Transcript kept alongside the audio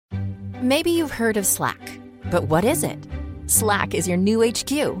Maybe you've heard of Slack, but what is it? Slack is your new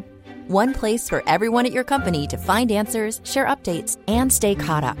HQ. One place for everyone at your company to find answers, share updates, and stay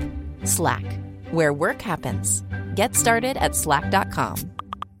caught up. Slack, where work happens. Get started at slack.com.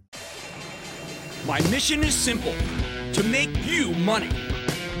 My mission is simple, to make you money.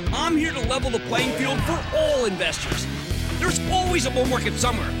 I'm here to level the playing field for all investors. There's always a bull market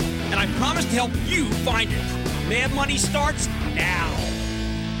somewhere, and I promise to help you find it. Mad Money starts now.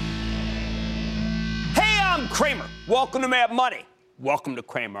 Hey, I'm Cramer. Welcome to Mad Money. Welcome to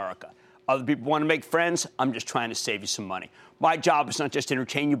Cramerica. Other people want to make friends. I'm just trying to save you some money. My job is not just to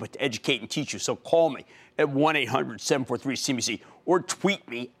entertain you, but to educate and teach you. So call me at 1-800-743-CNBC or tweet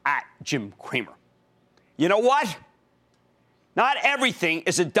me at Jim Cramer. You know what? Not everything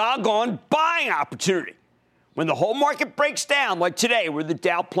is a doggone buying opportunity. When the whole market breaks down, like today, where the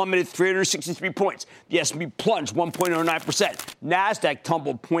Dow plummeted 363 points, the S&P plunged 1.09%, NASDAQ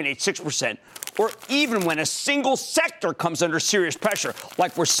tumbled 0.86%, or even when a single sector comes under serious pressure,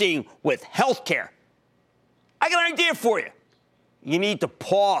 like we're seeing with healthcare, I got an idea for you. You need to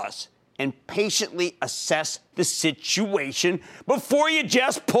pause and patiently assess the situation before you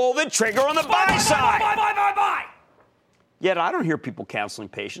just pull the trigger on the buy side. Buy. Yet I don't hear people counseling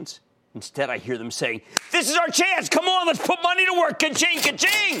patience. Instead, I hear them saying, this is our chance. Come on, let's put money to work. Ka-ching,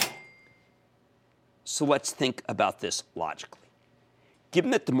 ka-ching. So let's think about this logically.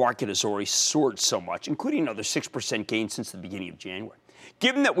 Given that the market has already soared so much, including another 6% gain since the beginning of January,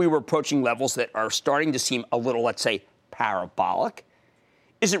 given that we were approaching levels that are starting to seem a little, let's say, parabolic,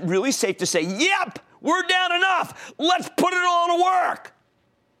 is it really safe to say, yep, we're down enough. Let's put it all to work?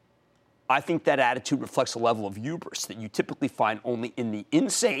 I think that attitude reflects a level of hubris that you typically find only in the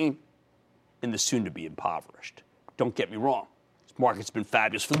insane and the soon-to-be impoverished. Don't get me wrong. This market's been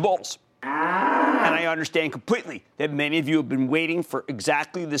fabulous for the bulls. And I understand completely that many of you have been waiting for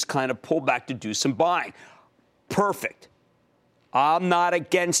exactly this kind of pullback to do some buying. Perfect. I'm not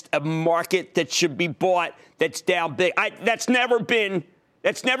against a market that should be bought that's down big. That's never been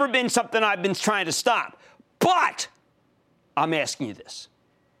something I've been trying to stop. But I'm asking you this.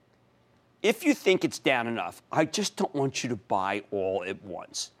 If you think it's down enough, I just don't want you to buy all at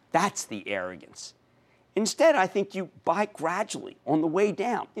once. That's the arrogance. Instead, I think you buy gradually on the way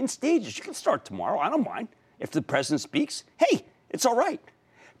down in stages. You can start tomorrow. I don't mind. If the president speaks, hey, it's all right. I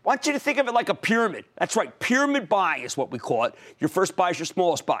want you to think of it like a pyramid. That's right. Pyramid buying is what we call it. Your first buy is your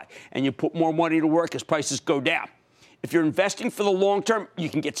smallest buy, and you put more money to work as prices go down. If you're investing for the long term, you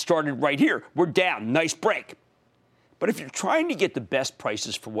can get started right here. We're down. Nice break. But if you're trying to get the best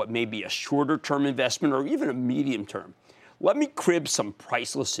prices for what may be a shorter-term investment or even a medium-term, let me crib some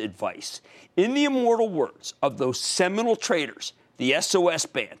priceless advice. In the immortal words of those seminal traders, the SOS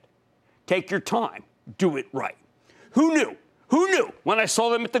band, take your time, do it right. Who knew when I saw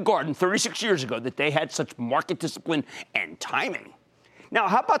them at the Garden 36 years ago that they had such market discipline and timing? Now,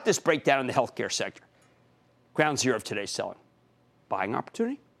 how about this breakdown in the healthcare sector? Ground zero of today's selling. Buying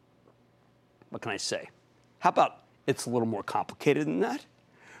opportunity? What can I say? How about it's a little more complicated than that?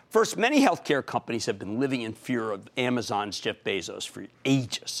 First, many healthcare companies have been living in fear of Amazon's Jeff Bezos for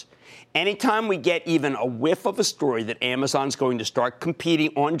ages. Anytime we get even a whiff of a story that Amazon's going to start competing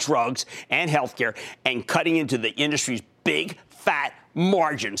on drugs and healthcare and cutting into the industry's big, fat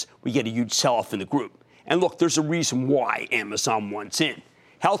margins, we get a huge sell-off in the group. And look, there's a reason why Amazon wants in.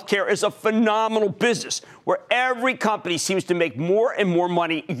 Healthcare is a phenomenal business where every company seems to make more and more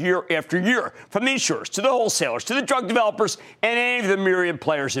money year after year, from the insurers to the wholesalers to the drug developers and any of the myriad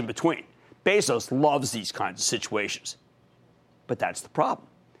players in between. Bezos loves these kinds of situations. But that's the problem.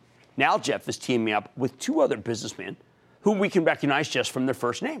 Now Jeff is teaming up with two other businessmen who we can recognize just from their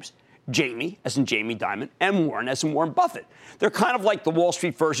first names. Jamie, as in Jamie Dimon, and Warren, as in Warren Buffett. They're kind of like the Wall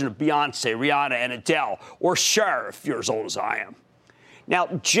Street version of Beyonce, Rihanna, and Adele, or Cher, if you're as old as I am. Now,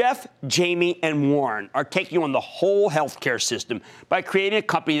 Jeff, Jamie, and Warren are taking on the whole healthcare system by creating a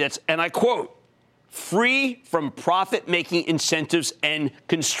company that's, and I quote, free from profit-making incentives and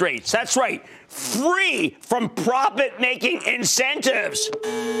constraints. That's right, free from profit-making incentives.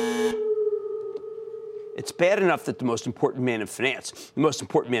 It's bad enough that the most important man in finance, the most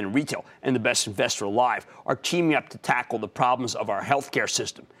important man in retail, and the best investor alive are teaming up to tackle the problems of our healthcare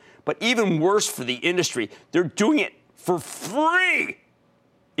system. But even worse for the industry, they're doing it for free.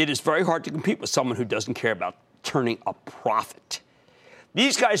 It is very hard to compete with someone who doesn't care about turning a profit.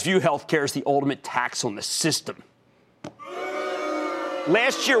 These guys view healthcare as the ultimate tax on the system.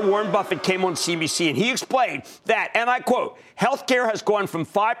 Last year, Warren Buffett came on CNBC and he explained that, and I quote, healthcare has gone from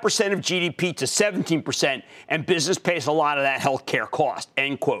 5% of GDP to 17%, and business pays a lot of that healthcare cost,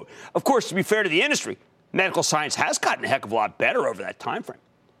 end quote. Of course, to be fair to the industry, medical science has gotten a heck of a lot better over that time frame.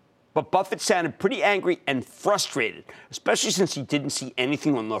 But Buffett sounded pretty angry and frustrated, especially since he didn't see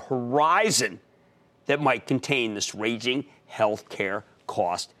anything on the horizon that might contain this raging healthcare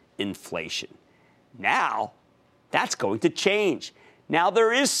cost inflation. Now, that's going to change. Now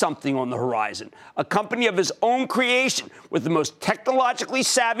there is something on the horizon, a company of his own creation with the most technologically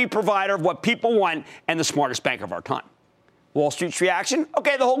savvy provider of what people want and the smartest bank of our time. Wall Street's reaction?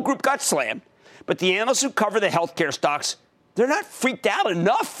 Okay, the whole group got slammed. But the analysts who cover the healthcare stocks, they're not freaked out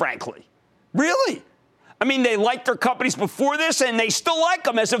enough, frankly. Really? I mean, they liked their companies before this, and they still like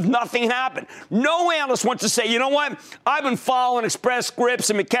them as if nothing happened. No analyst wants to say, you know what, I've been following Express Scripts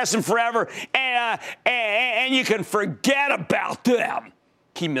and McKesson forever, and you can forget about them.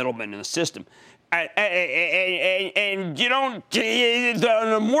 Key middlemen in the system. And you don't,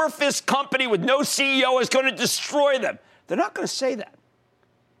 the amorphous company with no CEO is going to destroy them. They're not going to say that.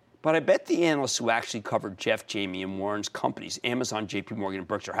 But I bet the analysts who actually covered Jeff, Jamie, and Warren's companies, Amazon, JP Morgan, and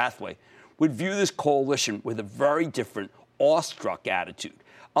Berkshire Hathaway, would view this coalition with a very different, awestruck attitude.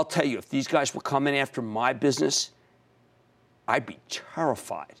 I'll tell you, if these guys were coming after my business, I'd be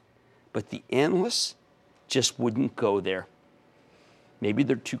terrified. But the analysts just wouldn't go there. Maybe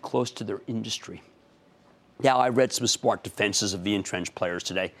they're too close to their industry. Now, I read some smart defenses of the entrenched players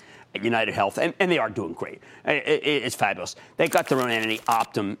today at United Health, and they are doing great. It's fabulous. They got their own entity,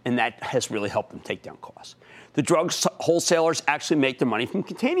 Optum, and that has really helped them take down costs. The drug wholesalers actually make their money from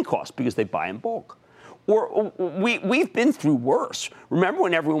containing costs because they buy in bulk. Or we've been through worse. Remember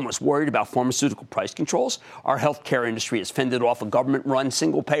when everyone was worried about pharmaceutical price controls? Our healthcare industry has fended off a government-run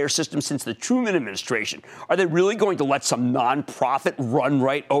single-payer system since the Truman administration. Are they really going to let some nonprofit run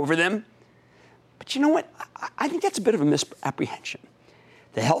right over them? But you know what? I think that's a bit of a misapprehension.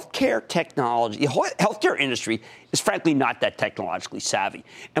 The healthcare technology, the healthcare industry is frankly not that technologically savvy.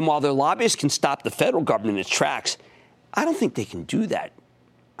 And while their lobbyists can stop the federal government in its tracks, I don't think they can do that.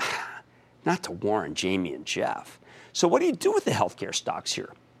 Not to Warren, Jamie, and Jeff. So what do you do with the healthcare stocks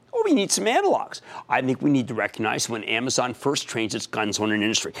here? Oh, we need some analogs. I think we need to recognize when Amazon first trains its guns on an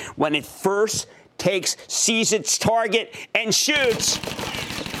industry, when it first sees its target and shoots,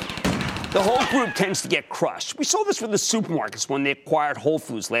 the whole group tends to get crushed. We saw this with the supermarkets when they acquired Whole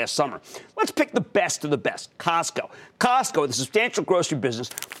Foods last summer. Let's pick the best of the best, Costco. Costco, the substantial grocery business,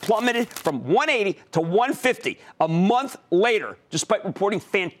 plummeted from 180 to 150 a month later, despite reporting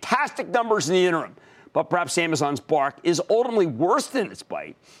fantastic numbers in the interim. But perhaps Amazon's bark is ultimately worse than its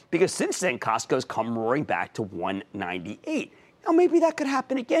bite, because since then, Costco's come roaring back to 198. Now, maybe that could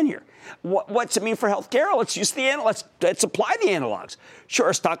happen again here. What's it mean for healthcare? Let's apply the analogs. Sure,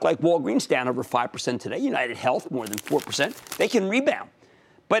 a stock like Walgreens down over 5% today, United Health more than 4%, they can rebound.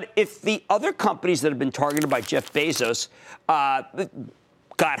 But if the other companies that have been targeted by Jeff Bezos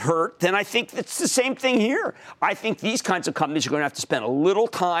got hurt, then I think it's the same thing here. I think these kinds of companies are going to have to spend a little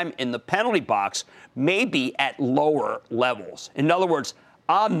time in the penalty box, maybe at lower levels. In other words,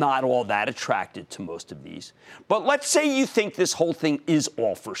 I'm not all that attracted to most of these. But let's say you think this whole thing is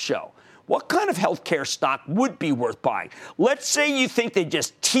all for show. What kind of healthcare stock would be worth buying? Let's say you think they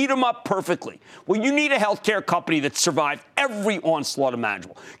just teed them up perfectly. Well, you need a healthcare company that survived every onslaught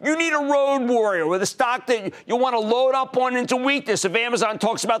imaginable. You need a road warrior with a stock that you'll want to load up on into weakness if Amazon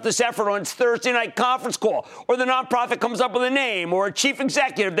talks about this effort on its Thursday night conference call, or the nonprofit comes up with a name, or a chief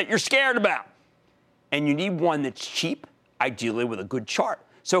executive that you're scared about. And you need one that's cheap, ideally with a good chart,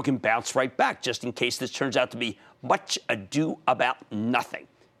 so it can bounce right back just in case this turns out to be much ado about nothing.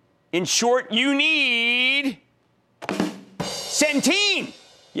 In short, you need Centene.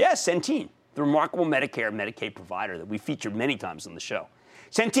 Yes, Centene, the remarkable Medicare and Medicaid provider that we featured many times on the show.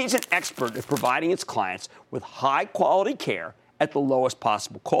 Centene's an expert at providing its clients with high-quality care at the lowest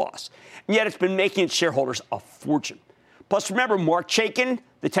possible cost. And yet it's been making its shareholders a fortune. Plus, remember, Mark Chaikin,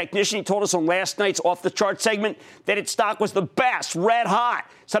 the technician, he told us on last night's off-the-chart segment that its stock was the best, red hot,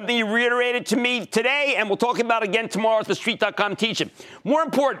 something he reiterated to me today, and we'll talk about again tomorrow at TheStreet.com teaching. More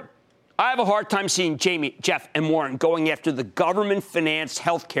important, I have a hard time seeing Jamie, Jeff, and Warren going after the government-financed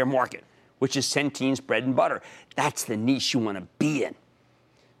healthcare market, which is Centene's bread and butter. That's the niche you want to be in.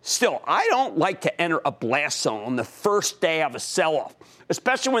 Still, I don't like to enter a blast zone on the first day of a sell-off,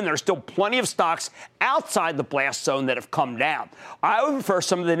 especially when there's still plenty of stocks outside the blast zone that have come down. I would prefer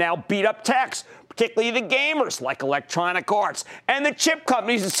some of the now beat-up techs, particularly the gamers like Electronic Arts, and the chip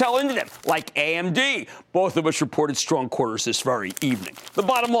companies that sell into them like AMD, both of which reported strong quarters this very evening. The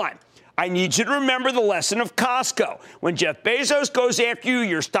bottom line, I need you to remember the lesson of Costco. When Jeff Bezos goes after you,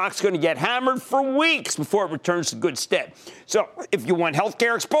 your stock's going to get hammered for weeks before it returns to good stead. So if you want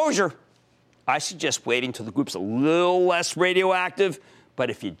healthcare exposure, I suggest waiting until the group's a little less radioactive. But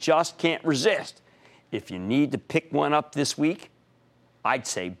if you just can't resist, if you need to pick one up this week, I'd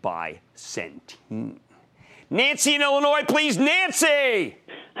say buy Centene. Nancy in Illinois, please. Nancy!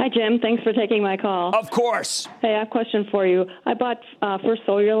 Hi, Jim. Thanks for taking my call. Of course. Hey, I have a question for you. I bought First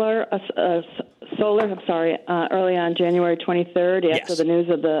Solar, early on January 23rd after the news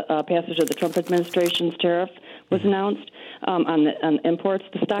of the passage of the Trump administration's tariff was announced on imports.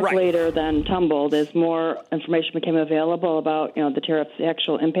 The stock later then tumbled as more information became available about the tariff's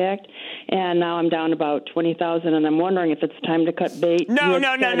actual impact. And now I'm down about 20,000, and I'm wondering if it's time to cut bait. No.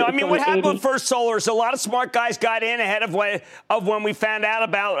 I mean, what happened with First Solar is a lot of smart guys got in ahead of when we found out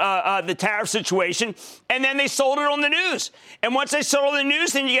about the tariff situation, and then they sold it on the news. And once they sold it on the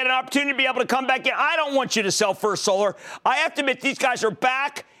news, then you get an opportunity to be able to come back in. I don't want you to sell First Solar. I have to admit, these guys are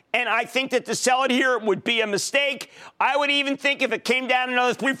back. And I think that to sell it here would be a mistake. I would even think if it came down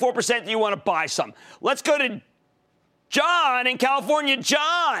another 3-4% that you want to buy some. Let's go to John in California.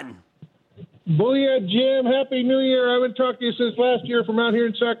 John. Booyah, Jim. Happy New Year. I haven't talked to you since last year from out here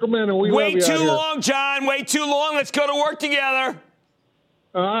in Sacramento. We Way too long, John. Way too long. Let's go to work together.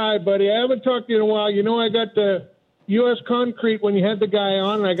 All right, buddy. I haven't talked to you in a while. I got the U.S. Concrete when you had the guy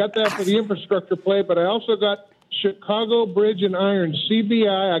on, and I got that for the infrastructure play, but I also got Chicago Bridge and Iron,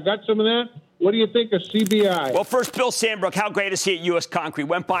 CBI. I got some of that. What do you think of CBI? Well, first, Bill Sandbrook, how great is he at U.S. Concrete?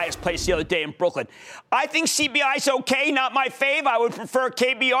 Went by his place the other day in Brooklyn. I think CBI's okay, not my fave. I would prefer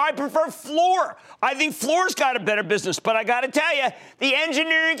KBR. I prefer Fluor. I think Fluor's got a better business. But I got to tell you, the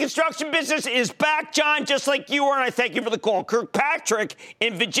engineering construction business is back, John, just like you are, and I thank you for the call. Kirkpatrick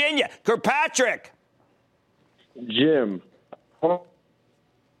in Virginia. Kirkpatrick. Jim.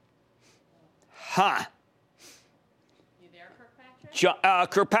 Huh.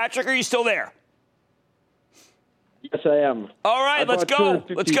 Kirkpatrick, are you still there? Yes, I am. All right, let's go.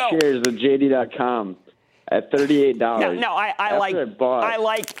 Let's go. Shares of JD.com at $38. No, I like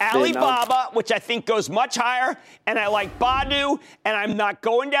Alibaba, which I think goes much higher, and I like Baidu, and I'm not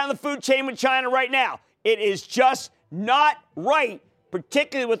going down the food chain with China right now. It is just not right,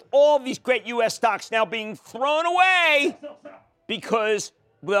 particularly with all these great U.S. stocks now being thrown away because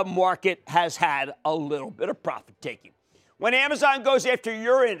the market has had a little bit of profit taking. When Amazon goes after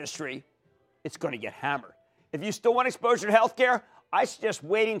your industry, it's going to get hammered. If you still want exposure to healthcare, I suggest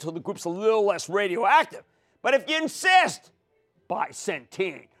waiting until the group's a little less radioactive. But if you insist, buy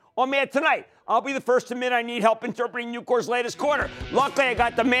Centene. On Mad Tonight, I'll be the first to admit I need help interpreting Nucor's latest quarter. Luckily, I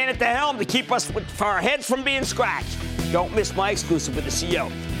got the man at the helm to keep us with our heads from being scratched. Don't miss my exclusive with the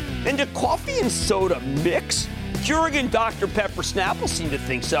CEO. Then do coffee and soda mix? Keurig and Dr. Pepper Snapple seem to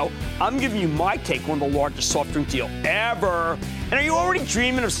think so. I'm giving you my take on the largest soft drink deal ever. And are you already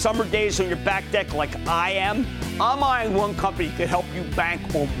dreaming of summer days on your back deck like I am? I'm eyeing one company that could help you bank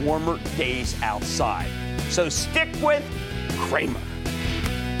on warmer days outside. So stick with Cramer.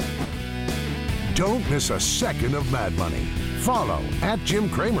 Don't miss a second of Mad Money. Follow @Jim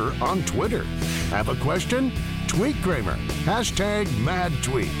Cramer on Twitter. Have a question? Tweet Cramer.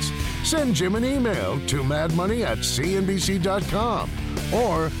 #MadTweets. Send Jim an email to madmoney@cnbc.com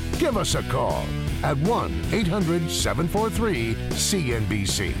or give us a call at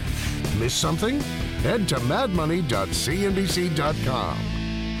 1-800-743-CNBC. Miss something? Head to madmoney.cnbc.com.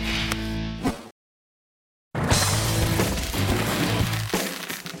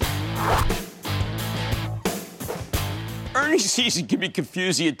 Earnings season can be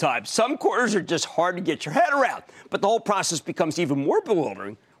confusing at times. Some quarters are just hard to get your head around, but the whole process becomes even more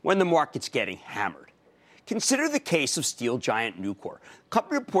bewildering when the market's getting hammered. Consider the case of steel giant Nucor. The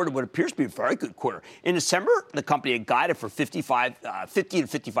company reported what appears to be a very good quarter. In December, the company had guided for 50 to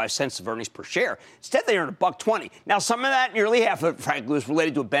 55 cents of earnings per share. Instead, they earned $1.20. Now, some of that, nearly half of it, frankly, was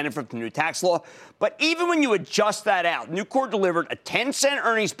related to a benefit from the new tax law. But even when you adjust that out, Nucor delivered a 10-cent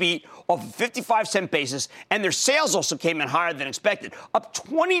earnings beat off a 55-cent basis, and their sales also came in higher than expected, up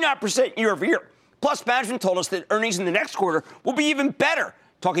 29% year over year. Plus, management told us that earnings in the next quarter will be even better,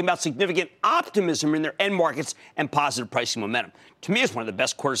 talking about significant optimism in their end markets and positive pricing momentum. To me, it's one of the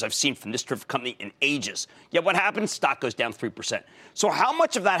best quarters I've seen from this terrific company in ages. Yet what happens? Stock goes down 3%. So how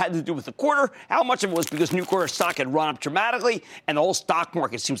much of that had to do with the quarter? How much of it was because Nucor stock had run up dramatically and the whole stock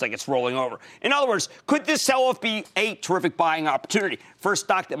market seems like it's rolling over? In other words, could this sell-off be a terrific buying opportunity for a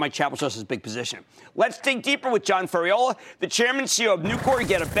stock that might challenge us as a big position? Let's dig deeper with John Ferriola, the chairman and CEO of Nucor, to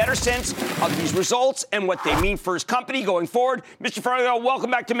get a better sense of these results and what they mean for his company going forward. Mr. Ferriola, welcome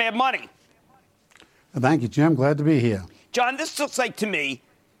back to Mad Money. Thank you, Jim. Glad to be here. John, this looks like to me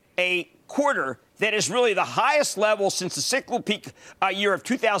a quarter that is really the highest level since the cyclical peak year of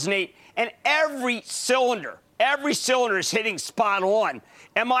 2008, and every cylinder is hitting spot on.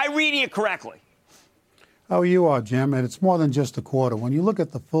 Am I reading it correctly? Oh, you are, Jim, and it's more than just a quarter. When you look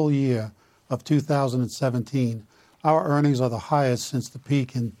at the full year of 2017, our earnings are the highest since the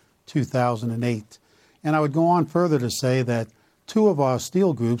peak in 2008. And I would go on further to say that two of our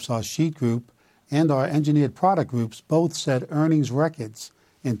steel groups, our sheet group and our engineered product groups, both set earnings records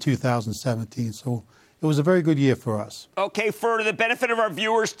in 2017. So it was a very good year for us. Okay, for the benefit of our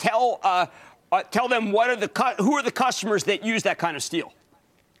viewers, tell them who are the customers that use that kind of steel.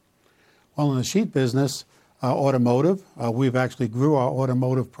 Well, in the sheet business, automotive, we've actually grew our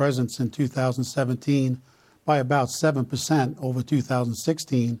automotive presence in 2017 by about 7% over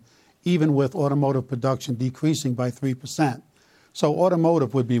 2016, even with automotive production decreasing by 3%. So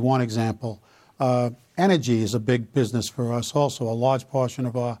automotive would be one example. Energy is a big business for us also. A large portion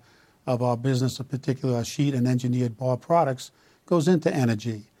of our business, in particular our sheet and engineered bar products, goes into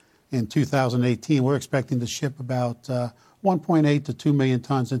energy. In 2018, we're expecting to ship about 1.8 to 2 million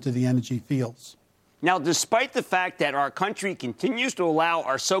tons into the energy fields. Now, despite the fact that our country continues to allow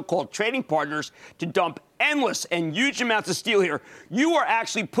our so-called trading partners to dump endless and huge amounts of steel here, you are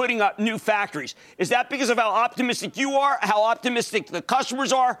actually putting up new factories. Is that because of how optimistic you are, how optimistic the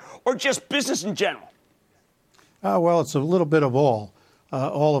customers are, or just business in general? Well, it's a little bit of all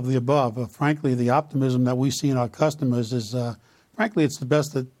of the above. Frankly, the optimism that we see in our customers is, frankly, it's the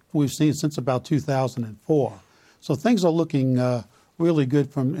best that we've seen since about 2004. So things are looking really good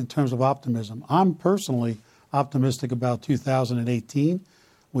in terms of optimism. I'm personally optimistic about 2018.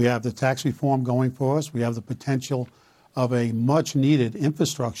 We have the tax reform going for us. We have the potential of a much-needed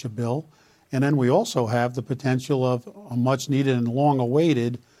infrastructure bill. And then we also have the potential of a much-needed and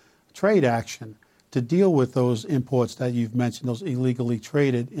long-awaited trade action to deal with those imports that you've mentioned, those illegally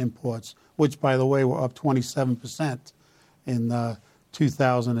traded imports, which, by the way, were up 27% in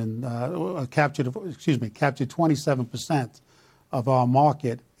 2000 and captured 27% of our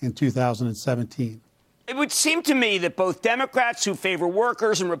market in 2017. It would seem to me that both Democrats who favor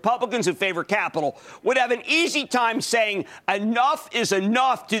workers and Republicans who favor capital would have an easy time saying enough is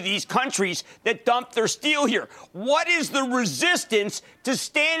enough to these countries that dump their steel here. What is the resistance to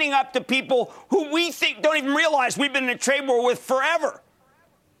standing up to people who we think don't even realize we've been in a trade war with forever?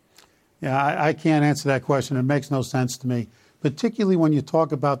 Yeah, I can't answer that question. It makes no sense to me, particularly when you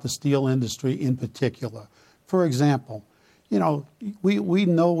talk about the steel industry in particular. For example, you know,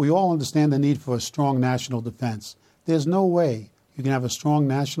 we all understand the need for a strong national defense. There's no way you can have a strong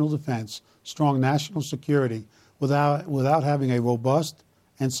national defense, strong national security without having a robust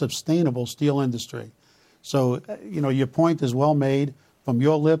and sustainable steel industry. So, you know, your point is well made from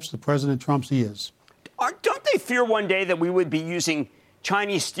your lips to President Trump's ears. Don't they fear one day that we would be using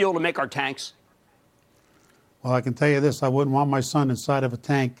Chinese steel to make our tanks? Well, I can tell you this. I wouldn't want my son inside of a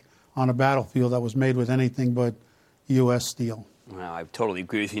tank on a battlefield that was made with anything but U.S. steel. Well, I totally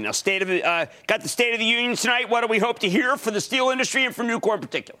agree with you. Now, got the State of the Union tonight. What do we hope to hear for the steel industry and for Nucor in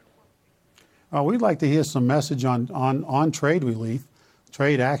particular? We'd like to hear some message on trade relief,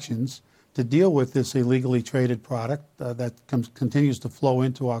 trade actions to deal with this illegally traded product that continues to flow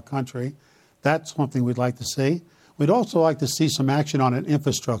into our country. That's something we'd like to see. We'd also like to see some action on an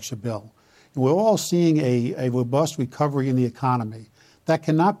infrastructure bill. And we're all seeing a robust recovery in the economy. That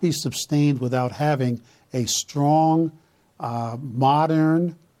cannot be sustained without having a strong,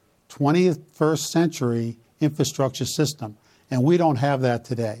 modern, 21st century infrastructure system. And we don't have that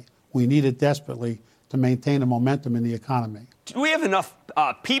today. We need it desperately to maintain the momentum in the economy. Do we have enough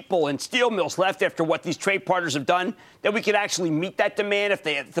people and steel mills left after what these trade partners have done that we could actually meet that demand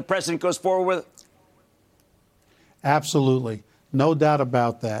if the president goes forward with it? Absolutely. No doubt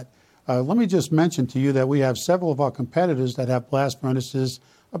about that. Let me just mention to you that we have several of our competitors that have blast furnaces,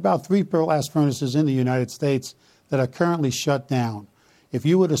 about 3 blast furnaces in the United States that are currently shut down. If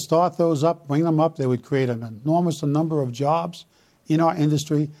you were to start those up, bring them up, they would create an enormous number of jobs in our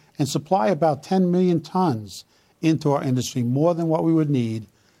industry and supply about 10 million tons into our industry, more than what we would need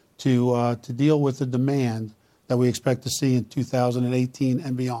to deal with the demand that we expect to see in 2018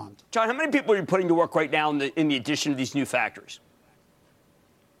 and beyond. John, how many people are you putting to work right now in the addition of these new factories?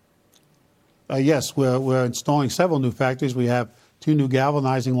 Yes, we're installing several new factories. We have 2 new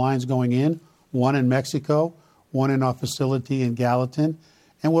galvanizing lines going in, one in Mexico, one in our facility in Gallatin.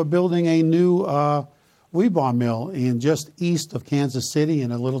 And we're building a new rebar mill in just east of Kansas City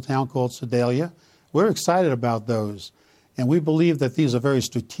in a little town called Sedalia. We're excited about those. And we believe that these are very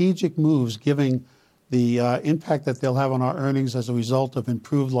strategic moves, given the impact that they'll have on our earnings as a result of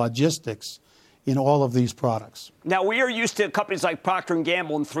improved logistics in all of these products. Now, we are used to companies like Procter &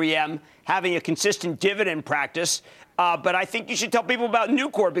 Gamble and 3M having a consistent dividend practice. But I think you should tell people about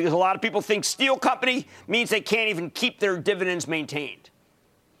Nucor, because a lot of people think steel company means they can't even keep their dividends maintained.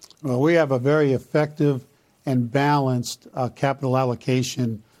 Well, we have a very effective and balanced capital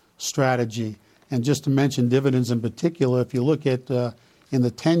allocation strategy. And just to mention dividends in particular, if you look at in the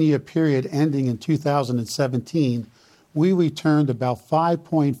 10-year period ending in 2017, we returned about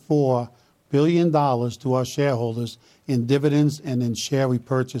 $5.4 billion to our shareholders in dividends and in share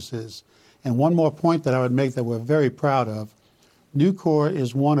repurchases. And one more point that I would make that we're very proud of, Nucor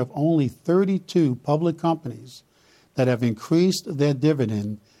is one of only 32 public companies that have increased their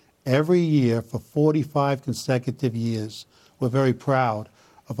dividend every year for 45 consecutive years. We're very proud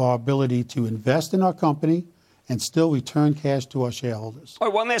of our ability to invest in our company and still return cash to our shareholders. All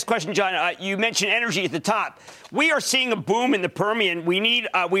right, one last question, John. You mentioned energy at the top. We are seeing a boom in the Permian. We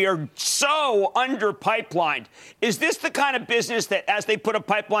are so under pipelined. Is this the kind of business that as they put up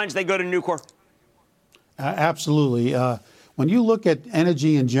pipelines, they go to Nucor? Absolutely. When you look at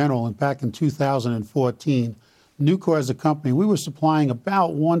energy in general, and back in 2014, Nucor as a company, we were supplying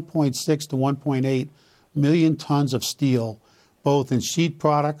about 1.6 to 1.8 million tons of steel, both in sheet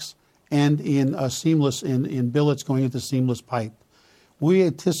products and in seamless, in billets going into seamless pipe. We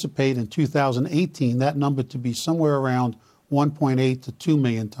anticipate in 2018 that number to be somewhere around 1.8 to 2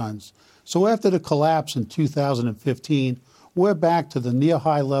 million tons. So after the collapse in 2015, we're back to the near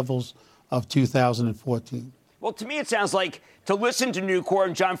high levels of 2014. Well, to me, it sounds like, to listen to Nucor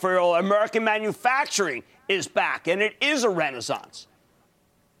and John Ferriola, American manufacturing is back, and it is a renaissance.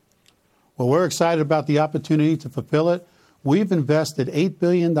 Well, we're excited about the opportunity to fulfill it. We've invested $8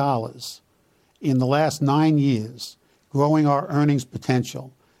 billion in the last 9 years, growing our earnings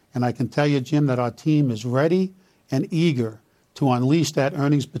potential. And I can tell you, Jim, that our team is ready and eager to unleash that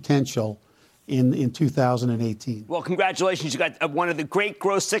earnings potential in 2018. Well, congratulations. You got one of the great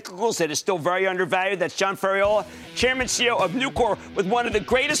growth cyclicals that is still very undervalued. That's John Ferriola, Chairman and CEO of Nucor, with one of the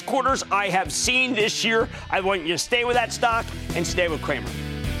greatest quarters I have seen this year. I want you to stay with that stock and stay with Cramer.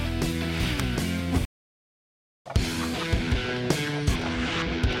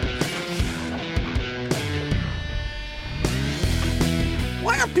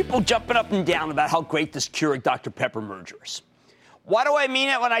 Why are people jumping up and down about how great this Keurig-Dr. Pepper merger is? Why do I mean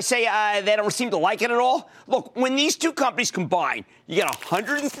it when I say they don't seem to like it at all? Look, when these two companies combine, you get a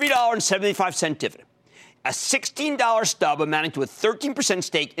 $103.75 dividend, a $16 stub amounting to a 13%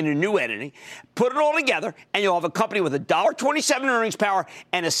 stake in a new entity. Put it all together, and you'll have a company with $1.27 earnings power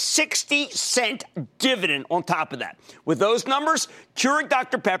and a 60-cent dividend on top of that. With those numbers, Keurig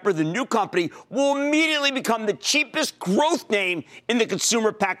Dr. Pepper, the new company, will immediately become the cheapest growth name in the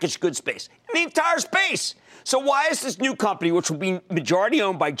consumer packaged goods space, in the entire space. So why is this new company, which will be majority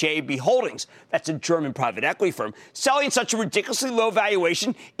owned by JAB Holdings, that's a German private equity firm, selling such a ridiculously low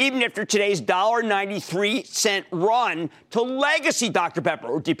valuation even after today's $1.93 run to legacy Dr. Pepper,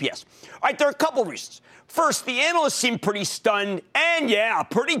 or DPS? All right, there are a couple of reasons. First, the analysts seem pretty stunned and,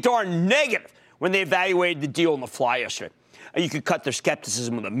 pretty darn negative when they evaluated the deal on the fly yesterday. You could cut their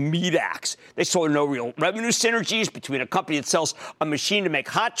skepticism with a meat axe. They saw no real revenue synergies between a company that sells a machine to make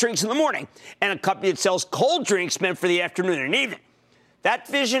hot drinks in the morning and a company that sells cold drinks meant for the afternoon and evening. That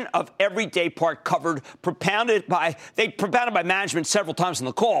vision of everyday part propounded by management several times on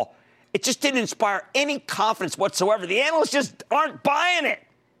the call, it just didn't inspire any confidence whatsoever. The analysts just aren't buying it.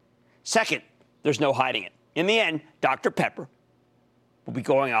 Second, there's no hiding it. In the end, Dr. Pepper will be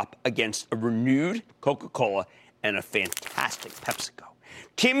going up against a renewed Coca-Cola and a fantastic PepsiCo.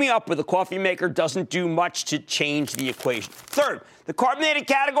 Teaming up with a coffee maker doesn't do much to change the equation. Third, the carbonated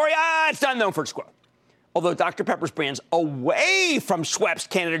category, it's not known for its growth. Although Dr. Pepper's brands away from Schweppes,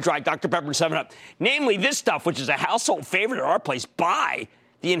 Canada Dry, Dr. Pepper, and 7-Up, namely this stuff, which is a household favorite at our place, by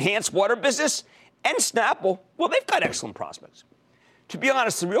the enhanced water business, and Snapple, well, they've got excellent prospects. To be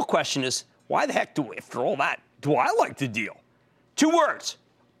honest, the real question is, why the heck after all that, do I like the deal? 2 words,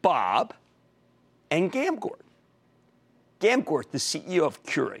 Bob and Gamgort. Gamgort, the CEO of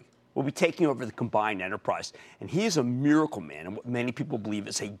Keurig, will be taking over the combined enterprise, and he is a miracle man in what many people believe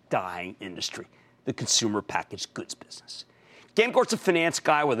is a dying industry, the consumer packaged goods business. Gamgort's a finance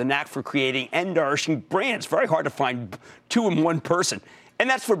guy with a knack for creating and nourishing brands. Very hard to find 2 in one person, and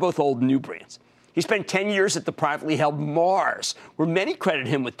that's for both old and new brands. He spent 10 years at the privately held Mars, where many credit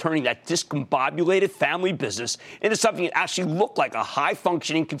him with turning that discombobulated family business into something that actually looked like a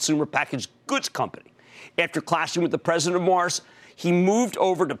high-functioning consumer packaged goods company. After clashing with the president of Mars, he moved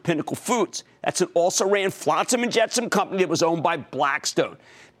over to Pinnacle Foods. That's an also-ran flotsam and jetsam company that was owned by Blackstone.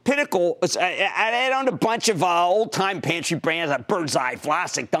 Pinnacle owned a bunch of old-time pantry brands like Bird's Eye,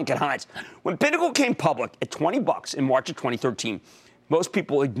 Vlasic, Duncan Hines. When Pinnacle came public at $20 in March of 2013, most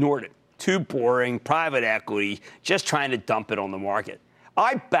people ignored it. Too boring, private equity, just trying to dump it on the market.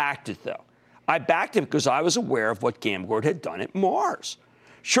 I backed it, though. I backed it because I was aware of what Gamgort had done at Mars.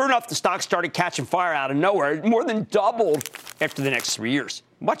 Sure enough, the stock started catching fire out of nowhere. It more than doubled after the next 3 years.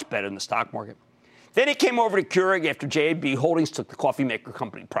 Much better than the stock market. Then he came over to Keurig after JAB Holdings took the coffee maker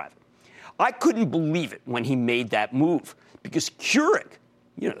company private. I couldn't believe it when he made that move because Keurig,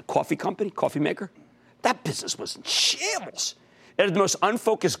 the coffee company, coffee maker, that business was in shambles. It had the most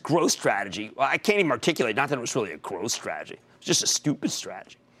unfocused growth strategy. Well, I can't even articulate, not that it was really a growth strategy. It was just a stupid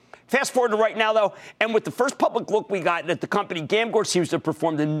strategy. Fast forward to right now, though, and with the first public look we got at the company, Gamgort seems to have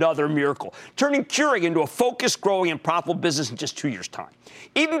performed another miracle, turning Keurig into a focused, growing, and profitable business in just 2 years' time.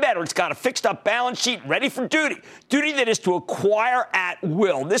 Even better, it's got a fixed-up balance sheet ready for duty that is to acquire at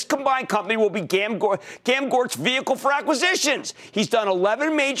will. This combined company will be Gamgort's vehicle for acquisitions. He's done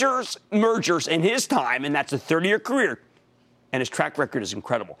 11 major mergers in his time, and that's a 30-year career. And his track record is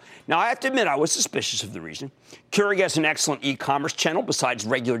incredible. Now, I have to admit, I was suspicious of the reason. Keurig has an excellent e-commerce channel besides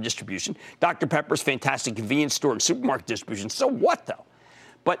regular distribution. Dr. Pepper's fantastic convenience store and supermarket distribution. So what, though?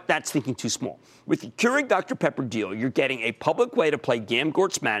 But that's thinking too small. With the Keurig Dr. Pepper deal, you're getting a public way to play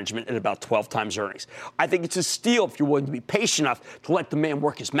Gamgort's management at about 12 times earnings. I think it's a steal if you're willing to be patient enough to let the man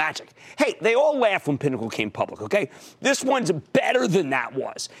work his magic. Hey, they all laughed when Pinnacle came public, okay? This one's better than that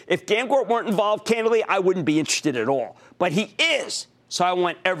was. If Gamgort weren't involved, candidly, I wouldn't be interested at all. But he is, so I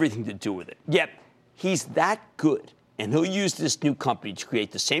want everything to do with it. Yet, he's that good, and he'll use this new company to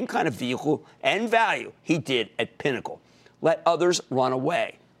create the same kind of vehicle and value he did at Pinnacle. Let others run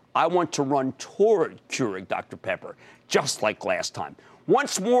away. I want to run toward Keurig Dr. Pepper, just like last time.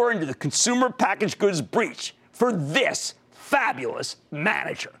 Once more into the consumer packaged goods breach for this fabulous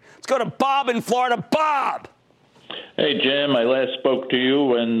manager. Let's go to Bob in Florida. Bob! Hey, Jim, I last spoke to you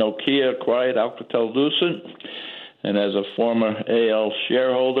when Nokia acquired Alcatel-Lucent. And as a former AL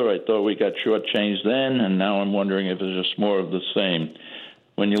shareholder, I thought we got shortchanged then, and now I'm wondering if it's just more of the same.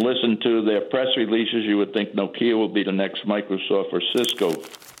 When you listen to their press releases, you would think Nokia will be the next Microsoft or Cisco,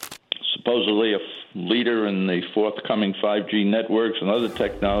 supposedly a leader in the forthcoming 5G networks and other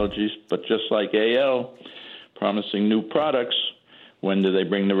technologies. But just like AL, promising new products, when do they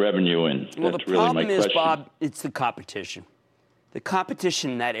bring the revenue in? Well, That's the really problem my is, question. Bob, it's the competition. The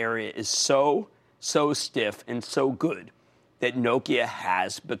competition in that area is so stiff and so good that Nokia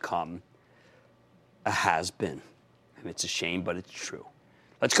has become a has-been. And it's a shame, but it's true.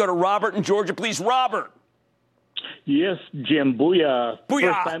 Let's go to Robert in Georgia, please. Robert. Yes, Jim. Booyah.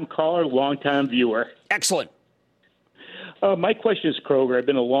 Booyah. First-time caller, long-time viewer. Excellent. My question is Kroger. I've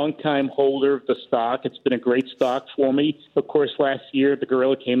been a long-time holder of the stock. It's been a great stock for me. Of course, last year, the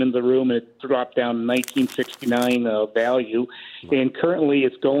gorilla came into the room and it dropped down to 1969 value. And currently,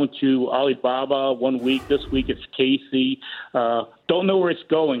 it's going to Alibaba 1 week. This week, it's Casey. Don't know where it's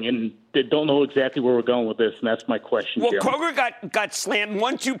going, and they don't know exactly where we're going with this, and that's my question, Well, Jim. Kroger got slammed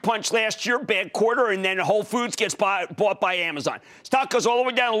 1-2 punch last year, bad quarter, and then Whole Foods gets bought by Amazon. Stock goes all the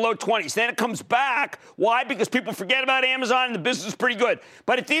way down to low 20s. Then it comes back. Why? Because people forget about Amazon, and the business is pretty good.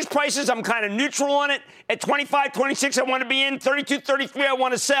 But at these prices, I'm kind of neutral on it. At 25, 26, I want to be in. 32, 33, I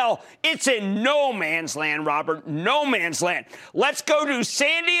want to sell. It's in no man's land, Robert. No man's land. Let's go to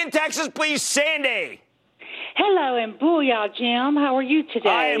Sandy in Texas, please. Sandy. Hello and booyah, Jim. How are you today?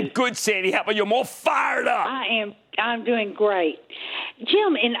 I am good, Sandy. How about you? I'm all fired up. I'm doing great.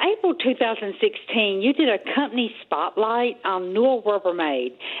 Jim, in April 2016, you did a company spotlight on Newell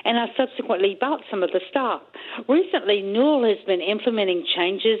Rubbermaid, and I subsequently bought some of the stock. Recently, Newell has been implementing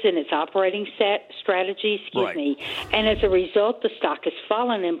changes in its operating strategy, and as a result, the stock has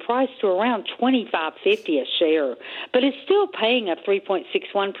fallen in price to around $25.50 a share, but it's still paying a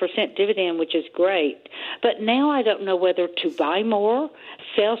 3.61% dividend, which is great. But now I don't know whether to buy more,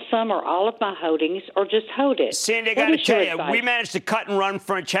 sell some or all of my holdings, or just hold it. Sandy, I got to tell you, we managed to cut and run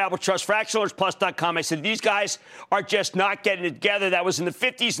for a charitable trust for ActionAlertsPlus.com. I said, these guys are just not getting it together. That was in the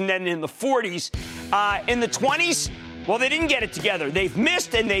 50s and then in the 40s. In the 20s, well, they didn't get it together. They've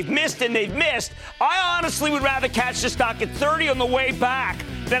missed and they've missed and they've missed. I honestly would rather catch the stock at 30 on the way back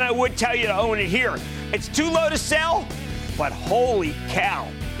than I would tell you to own it here. It's too low to sell, but holy cow,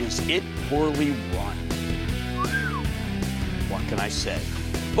 is it poorly run. What can I say?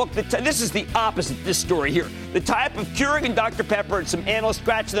 Look, this is the opposite of this story here. The tie-up of Keurig and Dr. Pepper and some analysts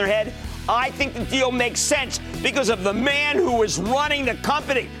scratching their head, I think the deal makes sense because of the man who was running the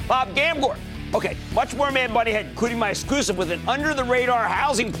company, Bob Gamgort. Okay, much more Mad Money ahead, including my exclusive with an under-the-radar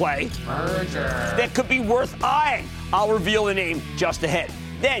housing play that could be worth eyeing. I'll reveal the name just ahead.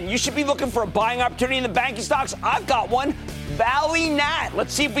 Then you should be looking for a buying opportunity in the banking stocks. I've got one, Valley Nat.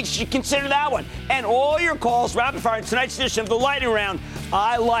 Let's see if we should consider that one. And all your calls, rapid fire in tonight's edition of the Lightning Round.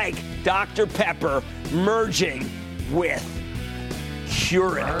 I like Dr. Pepper merging with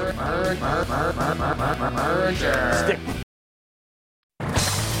Keurig. Stick.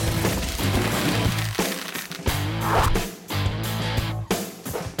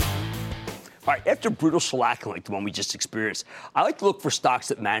 All right, after brutal shellacking like the one we just experienced, I like to look for stocks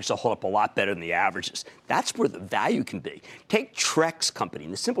that manage to hold up a lot better than the averages. That's where the value can be. Take Trex Company,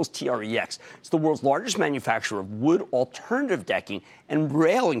 and the symbol is TREX. It's the world's largest manufacturer of wood alternative decking and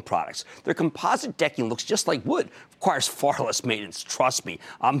railing products. Their composite decking looks just like wood, requires far less maintenance. Trust me,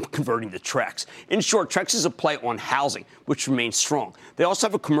 I'm converting to Trex. In short, Trex is a play on housing, which remains strong. They also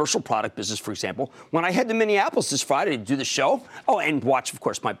have a commercial product business, for example. When I head to Minneapolis this Friday to do the show, and watch, of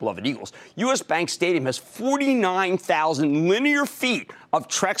course, my beloved Eagles, U.S. Bank Stadium has 49,000 linear feet of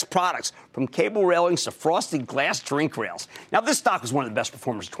Trex products, from cable railings to frosted glass drink rails. Now, this stock was one of the best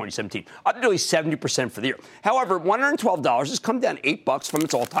performers of 2017, up nearly 70% for the year. However, $112 has come down $8 from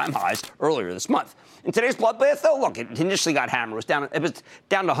its all-time highs earlier this month. In today's bloodbath, though, look, it initially got hammered. It was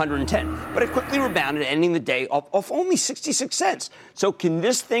down to 110, but it quickly rebounded, ending the day off only 66 cents. So can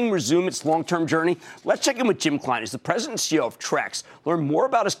this thing resume its long-term journey? Let's check in with Jim Klein. He's the president and CEO of Trex. Learn more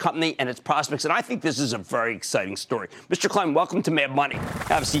about his company and its prospects, and I think this is a very exciting story. Mr. Klein, welcome to Mad Money.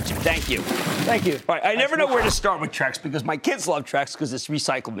 Have a seat, Jim. Thank you. Thank you. All right, I never know where to start with Trex because my kids love Trex because it's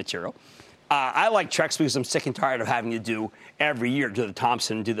recycled material. I like Trex because I'm sick and tired of having to do every year, do the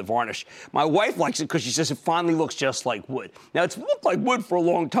Thompson and do the varnish. My wife likes it because she says it finally looks just like wood. Now, it's looked like wood for a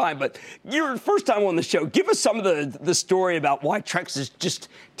long time, but you're the first time on the show. Give us some of the story about why Trex is just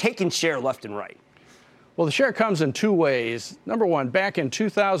taking share left and right. Well, the share comes in two ways. Number one, back in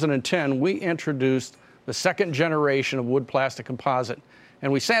 2010, we introduced the second generation of wood plastic composite,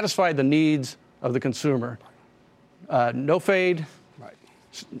 and we satisfied the needs of the consumer. No fade.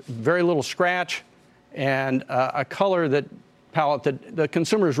 Very little scratch, and a color palette that the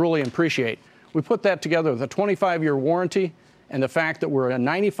consumers really appreciate. We put that together with a 25-year warranty, and the fact that we're a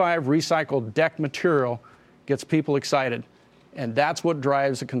 95 recycled deck material gets people excited. And that's what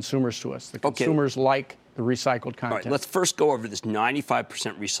drives the consumers to us. The consumers like the recycled content. All right, let's first go over this 95%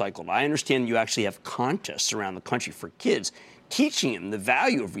 recycled. I understand you actually have contests around the country for kids, teaching them the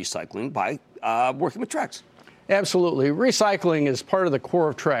value of recycling by working with Trex. Absolutely. Recycling is part of the core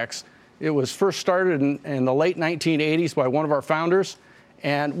of Trex. It was first started in the late 1980s by one of our founders,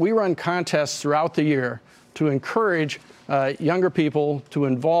 and we run contests throughout the year to encourage younger people to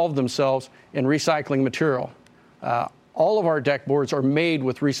involve themselves in recycling material. All of our deck boards are made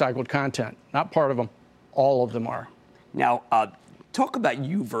with recycled content. Not part of them. All of them are. Now, talk about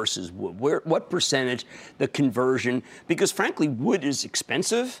you versus wood. What percentage, the conversion? Because, frankly, wood is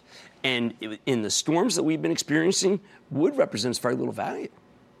expensive. And in the storms that we've been experiencing, wood represents very little value.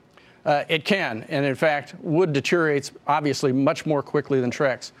 It can. And in fact, wood deteriorates obviously much more quickly than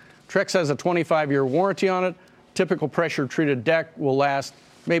Trex. Trex has a 25-year warranty on it. Typical pressure-treated deck will last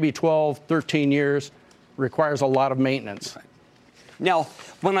maybe 12, 13 years. Requires a lot of maintenance. Right. Now,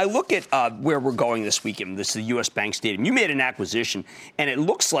 when I look at where we're going this weekend, this is the U.S. Bank Stadium, you made an acquisition, and it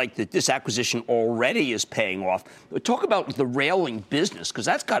looks like that this acquisition already is paying off. Talk about the railing business, because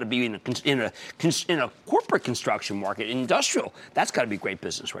that's got to be in a corporate construction market, industrial. That's got to be great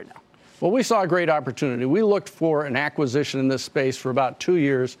business right now. Well, we saw a great opportunity. We looked for an acquisition in this space for about 2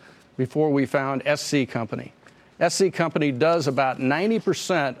 years before we found SC Company. SC Company does about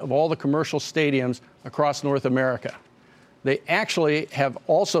 90% of all the commercial stadiums across North America. They actually have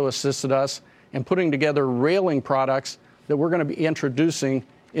also assisted us in putting together railing products that we're going to be introducing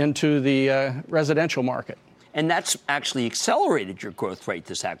into the residential market. And that's actually accelerated your growth rate,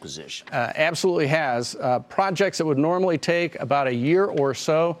 this acquisition. Absolutely has. Projects that would normally take about a year or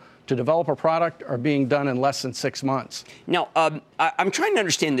so to develop a product are being done in less than 6 months. Now, I'm trying to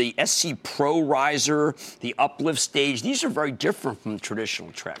understand the SC Pro Riser, the uplift stage. These are very different from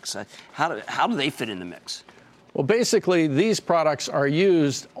traditional Trex. How do they fit in the mix? Well, basically, these products are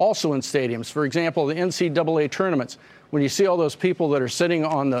used also in stadiums. For example, the NCAA tournaments. When you see all those people that are sitting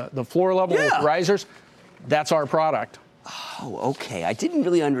on the floor level with risers, that's our product. Oh, okay. I didn't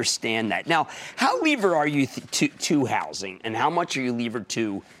really understand that. Now, how levered are you to housing, and how much are you levered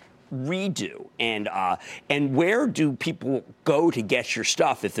to redo? And where do people go to get your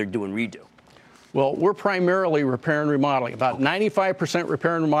stuff if they're doing redo? Well, we're primarily repair and remodeling. About 95%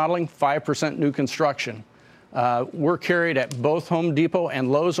 repair and remodeling, 5% new construction. We're carried at both Home Depot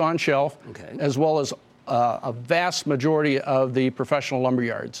and Lowe's on shelf, as well as a vast majority of the professional lumber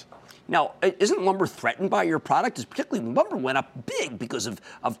yards. Now, isn't lumber threatened by your product? Particularly lumber went up big because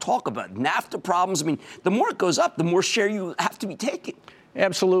of talk about NAFTA problems. I mean, the more it goes up, the more share you have to be taking.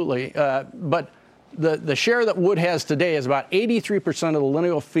 Absolutely. But the share that wood has today is about 83% of the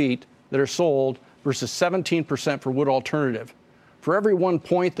lineal feet that are sold versus 17% for wood alternative. For every 1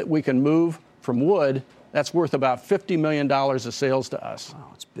 point that we can move from wood, that's worth about $50 million of sales to us.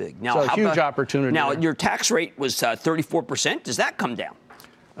 Wow, it's big. Now, so a huge opportunity. Now, there. Your tax rate was 34%. Does that come down?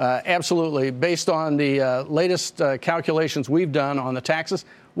 Absolutely. Based on the latest calculations we've done on the taxes,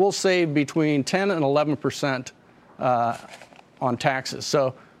 we'll save between 10 and 11% on taxes.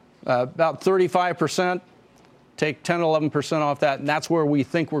 So about 35%, take 10 and 11% off that, and that's where we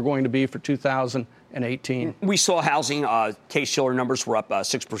think we're going to be for 2018. We saw housing case-shiller numbers were up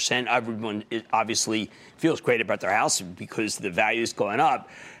 6%. Everyone obviously feels great about their house because the value is going up.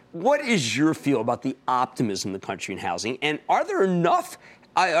 What is your feel about the optimism of the country in housing, and are there enough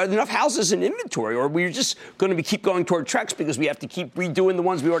houses in inventory, or are we just going to keep going toward Trex because we have to keep redoing the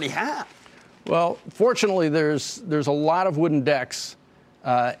ones we already have? Well, fortunately, there's a lot of wooden decks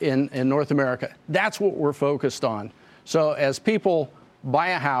in North America. That's what we're focused on. So as people buy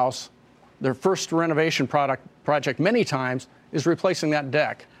a house, their first renovation project many times is replacing that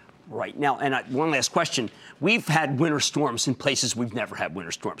deck. Right. Now, and one last question. We've had winter storms in places we've never had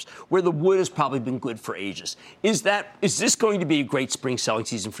winter storms, where the wood has probably been good for ages. Is this going to be a great spring selling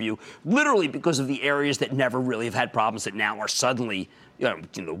season for you, literally because of the areas that never really have had problems that now are suddenly,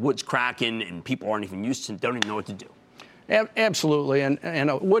 the wood's cracking and people aren't even used to it, don't even know what to do? Absolutely. And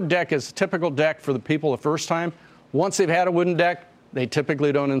a wood deck is a typical deck for the people the first time. Once they've had a wooden deck, they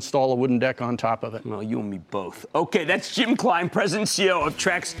typically don't install a wooden deck on top of it. Well, you and me both. Okay, that's Jim Klein, President and CEO of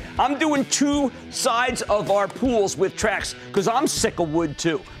Trex. I'm doing two sides of our pools with Trex because I'm sick of wood,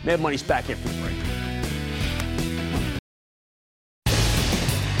 too. Mad Money's back after the break.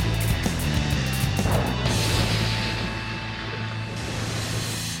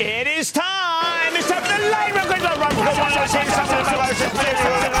 It is time. It's time for the lightning round.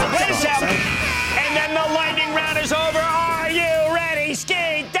 And then the lightning round is over. Are you ready?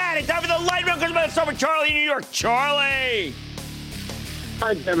 Ski Daddy. Time for the lightning round. Let's start with Charlie in New York. Charlie.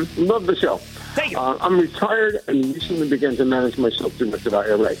 Hi, Jim. Love the show. Thank you. I'm retired and recently began to manage myself through much of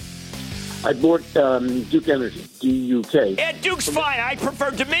IRA. I bought Duke Energy, DUK. Yeah, Duke's fine. I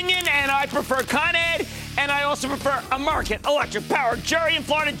prefer Dominion, and I prefer Con Ed, and I also prefer American Electric Power. Jerry in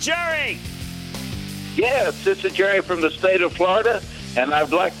Florida. Jerry. Yes, this is Jerry from the state of Florida, and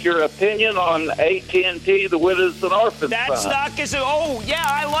I'd like your opinion on AT&T, the Widows and Orphans. That stock is,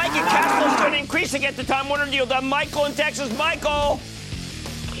 I like it. Cash flow's going to increase against the Time Warner deal. Michael in Texas. Michael.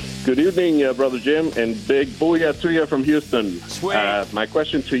 Good evening, Brother Jim, and big booyah to you from Houston. Sweet. My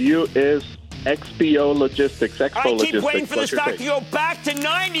question to you is XPO Logistics. I keep waiting for the stock to go back to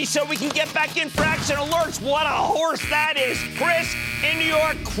 90 so we can get back in for action alerts. What a horse that is. Chris in New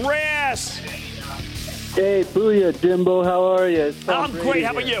York. Chris. Hey, booyah, Dimbo. How are you? I'm great.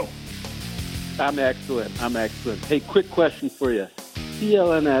 How about you? I'm excellent. Hey, quick question for you.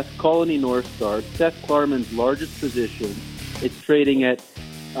 CLNS, Colony North Star, Seth Klarman's largest position. It's trading at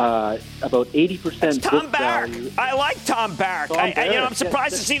about 80% Tom book Barrack. value. I like Tom Barrack. I'm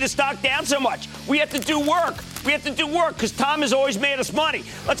surprised to see the stock down so much. We have to do work. Because Tom has always made us money.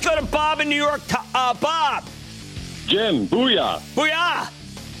 Let's go to Bob in New York. Bob. Jim, booyah. Booyah.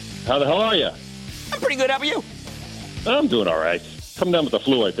 How the hell are you? I'm pretty good. How about you? I'm doing all right. Coming down with the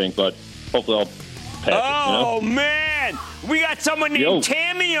flu, I think, but hopefully I'll pass it, man. We got someone named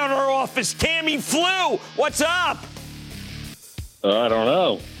Tammy on our office. Tammy Flu. What's up? I don't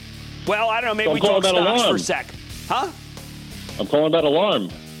know. Well, I don't know. Maybe so we talk stocks alarm. for a sec. Huh? I'm calling about alarm.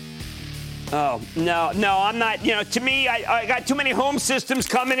 Oh, no, I'm not. To me, I got too many home systems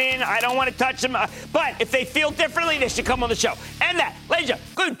coming in. I don't want to touch them. But if they feel differently, they should come on the show. And that, ladies and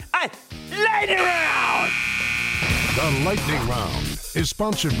gentlemen, Lightning Round! The Lightning Round is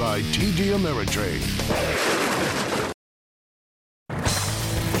sponsored by TD Ameritrade.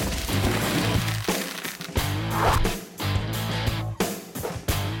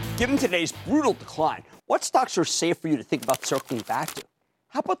 Given today's brutal decline, what stocks are safe for you to think about circling back to?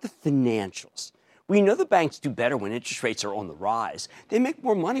 How about the financials? We know the banks do better when interest rates are on the rise. They make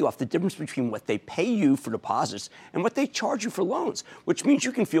more money off the difference between what they pay you for deposits and what they charge you for loans, which means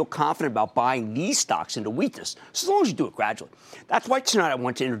you can feel confident about buying these stocks into weakness, as long as you do it gradually. That's why tonight I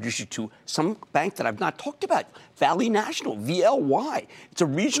want to introduce you to some bank that I've not talked about, Valley National, VLY. It's a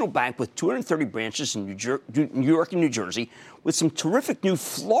regional bank with 230 branches in New York and New Jersey, with some terrific new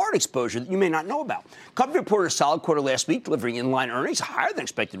Florida exposure that you may not know about. Company reported a solid quarter last week, delivering in-line earnings, higher than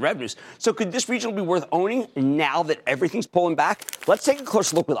expected revenues. So could this regional be worth owning now that everything's pulling back? Let's take a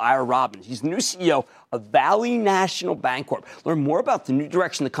closer look with Ira Robbins. He's the new CEO of Valley National Bancorp. Learn more about the new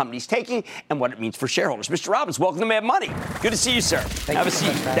direction the company's taking and what it means for shareholders. Mr. Robbins, welcome to Mad Money. Good to see you, sir. Have a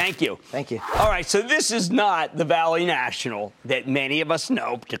seat. Thank you. Thank you. All right, so this is not the Valley National that many of us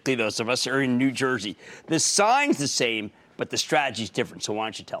know, particularly those of us who are in New Jersey. The sign's the same, but the strategy's different. So why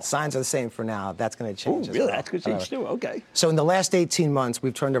don't you tell us? Signs are the same for now. That's going to change. Really? Well. That's going to change too. Okay. So in the last 18 months,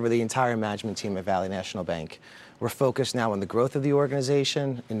 we've turned over the entire management team at Valley National Bank. We're focused now on the growth of the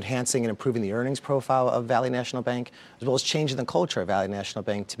organization, enhancing and improving the earnings profile of Valley National Bank, as well as changing the culture of Valley National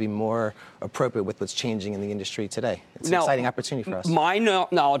Bank to be more appropriate with what's changing in the industry today. It's an exciting opportunity for us. My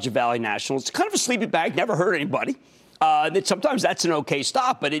knowledge of Valley National, it's kind of a sleepy bank, never hurt anybody. Sometimes that's an okay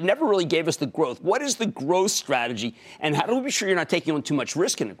stop, but it never really gave us the growth. What is the growth strategy, and how do we be sure you're not taking on too much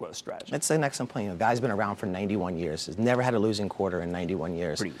risk in the growth strategy? That's an excellent point. Valley's been around for 91 years. It's never had a losing quarter in 91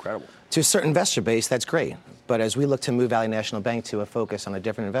 years. Pretty incredible. To a certain investor base, that's great. But as we look to move Valley National Bank to a focus on a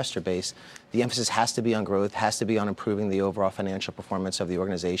different investor base, the emphasis has to be on growth, has to be on improving the overall financial performance of the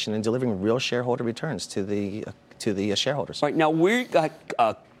organization and delivering real shareholder returns to the shareholders. Right now, we got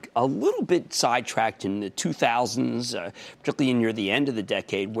a little bit sidetracked in the 2000s, particularly near the end of the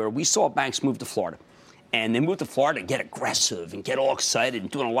decade, where we saw banks move to Florida. And they moved to Florida and get aggressive and get all excited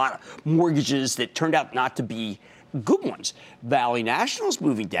and doing a lot of mortgages that turned out not to be good ones. Valley National's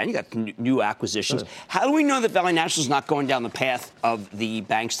moving down. You got new acquisitions. How do we know that Valley National's not going down the path of the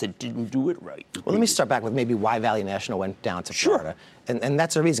banks that didn't do it right? Well, let me start back with maybe why Valley National went down to Florida. Sure. And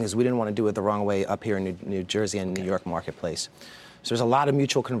that's the reason, because we didn't want to do it the wrong way up here in New Jersey and New York marketplace. So there's a lot of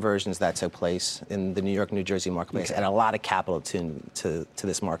mutual conversions that took place in the New York, New Jersey marketplace, and a lot of capital to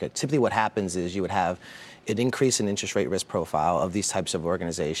this market. Typically what happens is you would have an increase in interest rate risk profile of these types of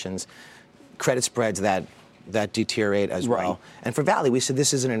organizations, credit spreads that deteriorate as well. And for Valley, we said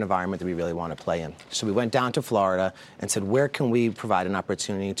this isn't an environment that we really want to play in. So we went down to Florida and said, where can we provide an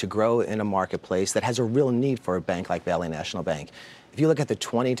opportunity to grow in a marketplace that has a real need for a bank like Valley National Bank? If you look at the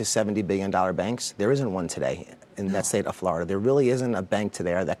 $20 to $70 billion banks, there isn't one today in that state of Florida. There really isn't a bank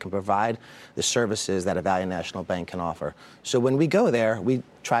today that can provide the services that a Valley National Bank can offer. So when we go there, we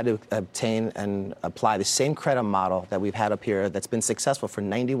try to obtain and apply the same credit model that we've had up here that's been successful for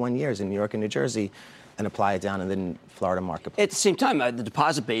 91 years in New York and New Jersey, and apply it down in the Florida marketplace. At the same time, the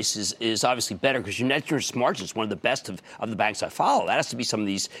deposit base is obviously better because your net interest margin is one of the best of the banks I follow. That has to be some of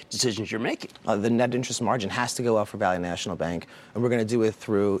these decisions you're making. The net interest margin has to go up for Valley National Bank, and we're going to do it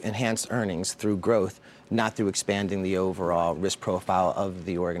through enhanced earnings, through growth, not through expanding the overall risk profile of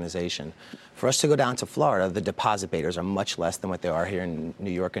the organization. For us to go down to Florida, the deposit betas are much less than what they are here in New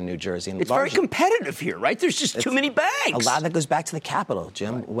York and New Jersey. And it's very competitive here, right? There's just too many banks. A lot of that goes back to the capital,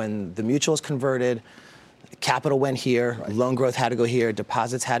 Jim. Right. When the mutuals converted, capital went here, loan growth had to go here,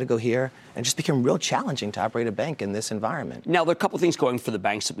 deposits had to go here, and it just became real challenging to operate a bank in this environment. Now, there are a couple of things going for the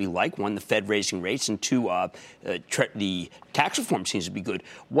banks that we like. One, the Fed raising rates, and two, the tax reform seems to be good.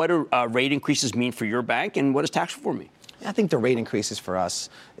 What do rate increases mean for your bank, and what does tax reform mean? I think the rate increases for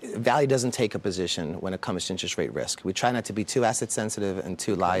us, Valley doesn't take a position when it comes to interest rate risk. We try not to be too asset sensitive and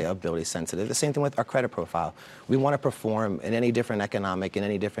too liability sensitive. The same thing with our credit profile. We want to perform in any different economic, in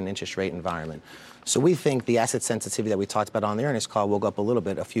any different interest rate environment. So we think the asset sensitivity that we talked about on the earnings call will go up a little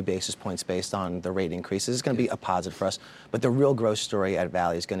bit, a few basis points based on the rate increases. It's going to be a positive for us. But the real growth story at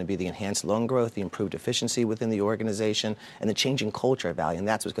Valley is going to be the enhanced loan growth, the improved efficiency within the organization, and the changing culture at Valley. And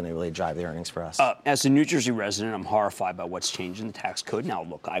that's what's going to really drive the earnings for us. As a New Jersey resident, I'm horrified by what's changed in the tax code. Now,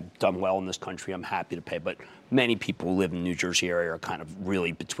 look, I've done well in this country. I'm happy to pay. But many people who live in the New Jersey area are kind of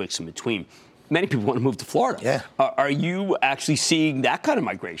really betwixt and between. Many people want to move to Florida. Yeah. Are you actually seeing that kind of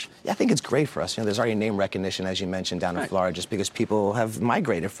migration? Yeah, I think it's great for us. There's already name recognition, as you mentioned, down in Florida, just because people have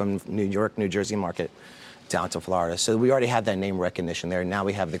migrated from New York, New Jersey market down to Florida. So we already have that name recognition there. Now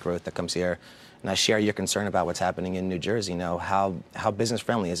we have the growth that comes here. And I share your concern about what's happening in New Jersey. How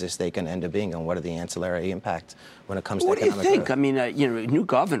business-friendly is this state going to end up being, and what are the ancillary impact when it comes to economic growth? What do you think? I mean, new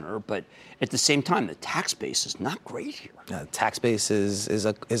governor, but at the same time, the tax base is not great here. The tax base is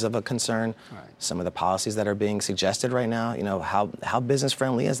of a concern. Right. Some of the policies that are being suggested right now, how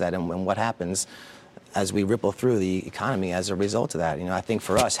business-friendly is that, and what happens as we ripple through the economy as a result of that? I think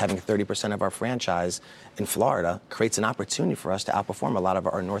for us, having 30% of our franchise in Florida creates an opportunity for us to outperform a lot of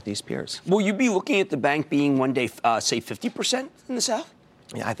our Northeast peers. Will you be looking at the bank being one day, say, 50% in the South?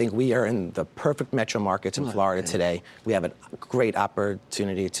 Yeah, I think we are in the perfect metro markets in Florida today. We have a great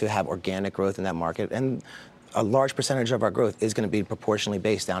opportunity to have organic growth in that market, and a large percentage of our growth is going to be proportionally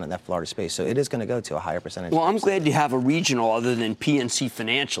based down in that Florida space. So it is going to go to a higher percentage. Well, I'm glad you have a regional other than PNC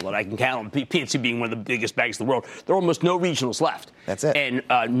Financial that I can count on. PNC being one of the biggest banks in the world. There are almost no regionals left. That's it. And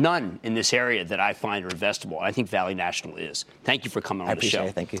none in this area that I find are investable. I think Valley National is. Thank you for coming on the show. I appreciate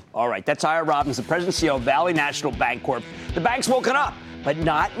it. Thank you. All right. That's Ira Robbins, the president and CEO of Valley National Bank Corp. The bank's woken up, but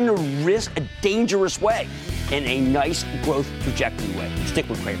not in a dangerous way, in a nice growth trajectory way. Stick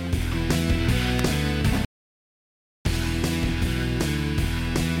with Cramer.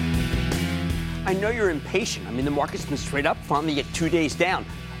 I know you're impatient. I mean, the market's been straight up, finally get 2 days down.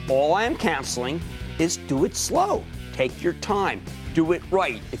 All I am counseling is do it slow. Take your time. Do it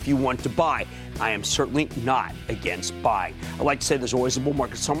right if you want to buy. I am certainly not against buying. I like to say there's always a bull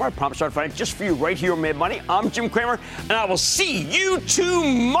market somewhere. I promise I'll find it just for you right here on Mad Money. I'm Jim Cramer, and I will see you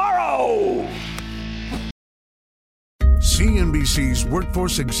tomorrow. CNBC's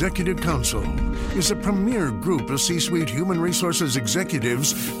Workforce Executive Council is a premier group of C-suite human resources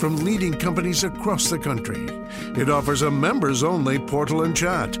executives from leading companies across the country. It offers a members-only portal and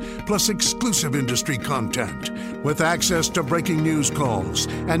chat, plus exclusive industry content, with access to breaking news calls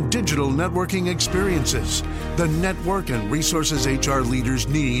and digital networking experiences. The network and resources HR leaders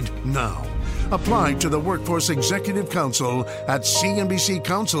need now. Apply to the Workforce Executive Council at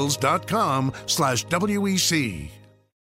cnbccouncils.com/WEC.